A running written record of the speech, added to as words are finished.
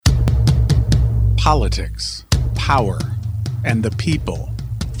Politics, power, and the people.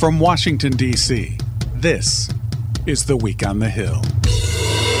 From Washington, D.C., this is The Week on the Hill.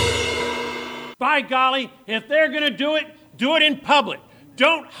 By golly, if they're going to do it in public.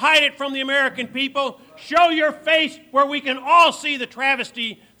 Don't hide it from the American people. Show your face where we can all see the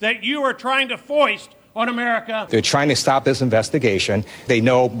travesty that you are trying to foist on America. They're trying to stop this investigation. They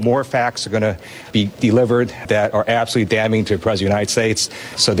know more facts are going to be delivered that are absolutely damning to the President of the United States.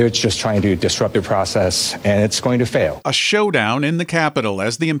 So they're just trying to disrupt the process, and it's going to fail. A showdown in the Capitol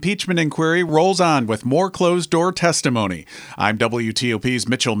as the impeachment inquiry rolls on with more closed-door testimony. I'm WTOP's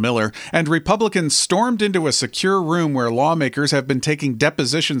Mitchell Miller, and Republicans stormed into a secure room where lawmakers have been taking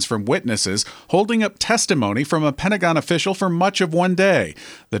depositions from witnesses, holding up testimony from a Pentagon official for much of one day.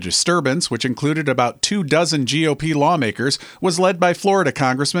 The disturbance, which included about 24 GOP lawmakers, was led by Florida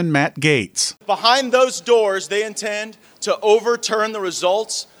Congressman Matt Gaetz. Behind those doors, they intend to overturn the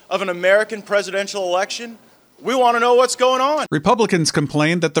results of an American presidential election. We want to know what's going on. Republicans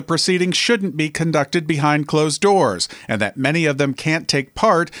complained that the proceedings shouldn't be conducted behind closed doors, and that many of them can't take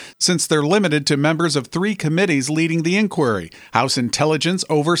part since they're limited to members of 3 committees leading the inquiry: House Intelligence,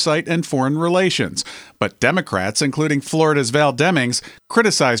 Oversight, and Foreign Relations. But Democrats, including Florida's Val Demings,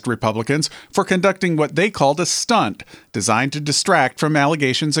 criticized Republicans for conducting what they called a stunt designed to distract from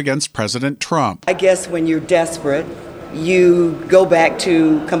allegations against President Trump. I guess when you're desperate, you go back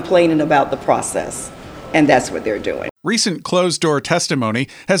to complaining about the process. And that's what they're doing. Recent closed-door testimony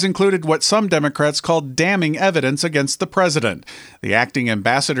has included what some Democrats called damning evidence against the president. The acting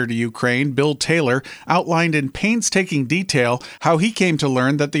ambassador to Ukraine, Bill Taylor, outlined in painstaking detail how he came to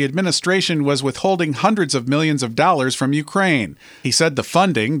learn that the administration was withholding hundreds of millions of dollars from Ukraine. He said the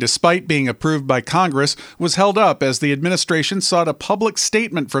funding, despite being approved by Congress, was held up as the administration sought a public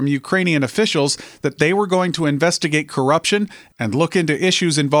statement from Ukrainian officials that they were going to investigate corruption and look into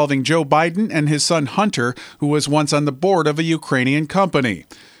issues involving Joe Biden and his son Hunter, who was once on the board of a Ukrainian company.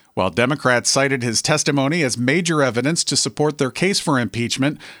 While Democrats cited his testimony as major evidence to support their case for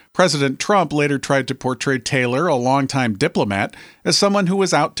impeachment, President Trump later tried to portray Taylor, a longtime diplomat, as someone who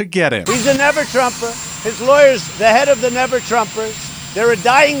was out to get him. He's a never-Trumper. His lawyer's the head of the never-Trumpers. They're a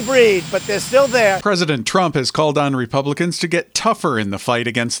dying breed, but they're still there. President Trump has called on Republicans to get tougher in the fight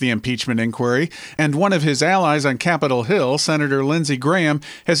against the impeachment inquiry, and one of his allies on Capitol Hill, Senator Lindsey Graham,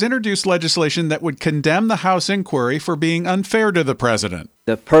 has introduced legislation that would condemn the House inquiry for being unfair to the president.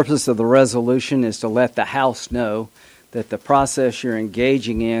 The purpose of the resolution is to let the House know that the process you're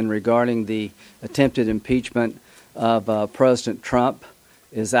engaging in regarding the attempted impeachment of President Trump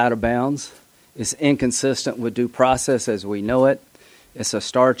is out of bounds. It's inconsistent with due process as we know it. It's a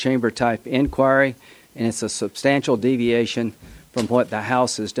Star Chamber type inquiry, and it's a substantial deviation from what the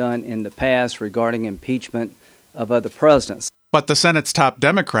House has done in the past regarding impeachment of other presidents. But the Senate's top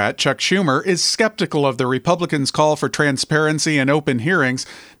Democrat, Chuck Schumer, is skeptical of the Republicans' call for transparency and open hearings,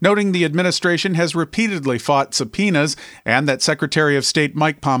 noting the administration has repeatedly fought subpoenas and that Secretary of State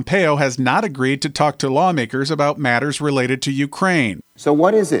Mike Pompeo has not agreed to talk to lawmakers about matters related to Ukraine. So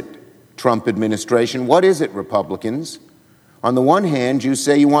what is it, Trump administration? What is it, Republicans? On the one hand, you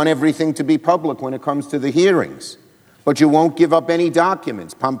say you want everything to be public when it comes to the hearings, but you won't give up any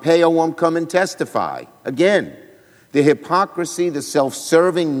documents. Pompeo won't come and testify. Again, the hypocrisy, the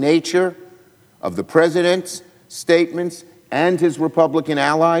self-serving nature of the president's statements and his Republican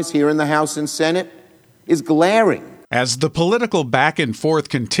allies here in the House and Senate is glaring. As the political back and forth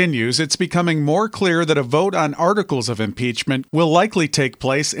continues, it's becoming more clear that a vote on articles of impeachment will likely take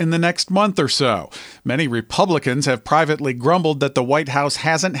place in the next month or so. Many Republicans have privately grumbled that the White House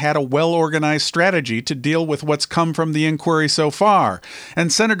hasn't had a well-organized strategy to deal with what's come from the inquiry so far.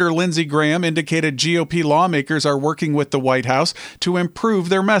 And Senator Lindsey Graham indicated GOP lawmakers are working with the White House to improve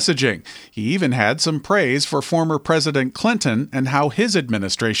their messaging. He even had some praise for former President Clinton and how his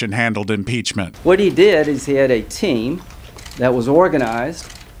administration handled impeachment. What he did is he had a team that was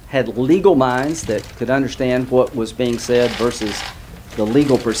organized, had legal minds that could understand what was being said versus the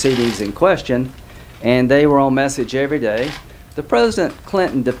legal proceedings in question, and they were on message every day. The President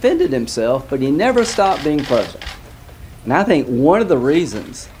Clinton defended himself, but he never stopped being president. And I think one of the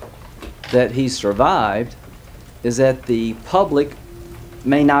reasons that he survived is that the public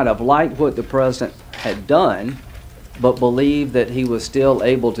may not have liked what the president had done, but believed that he was still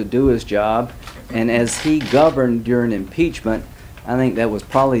able to do his job. And as he governed during impeachment, I think that was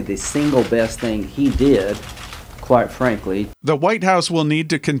probably the single best thing he did, quite frankly. The White House will need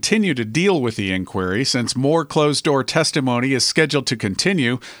to continue to deal with the inquiry since more closed-door testimony is scheduled to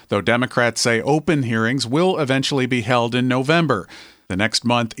continue, though Democrats say open hearings will eventually be held in November. The next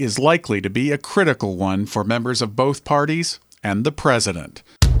month is likely to be a critical one for members of both parties and the president.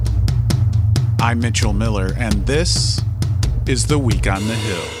 I'm Mitchell Miller, and this is The Week on the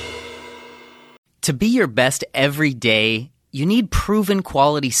Hill. To be your best every day, you need proven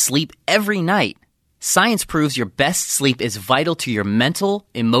quality sleep every night. Science proves your best sleep is vital to your mental,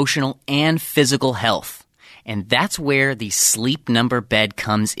 emotional, and physical health. And that's where the Sleep Number bed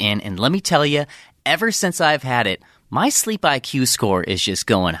comes in. And let me tell you, ever since I've had it, my sleep IQ score is just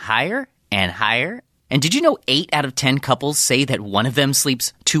going higher and higher. And did you know 8 out of 10 couples say that one of them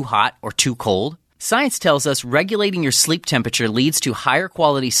sleeps too hot or too cold? Science tells us regulating your sleep temperature leads to higher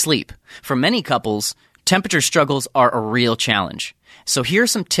quality sleep. For many couples, temperature struggles are a real challenge. So here are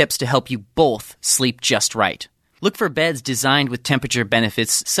some tips to help you both sleep just right. Look for beds designed with temperature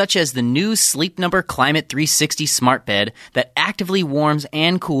benefits, such as the new Sleep Number Climate 360 Smart Bed that actively warms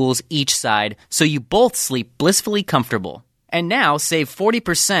and cools each side so you both sleep blissfully comfortable. And now save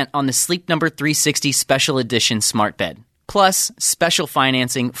 40% on the Sleep Number 360 Special Edition Smart Bed, plus special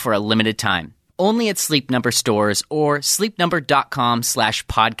financing for a limited time. Only at Sleep Number stores or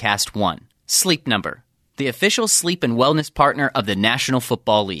sleepnumber.com/podcast1. Sleep Number, the official sleep and wellness partner of the National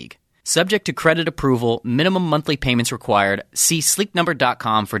Football League. Subject to credit approval, minimum monthly payments required. See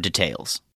sleepnumber.com for details.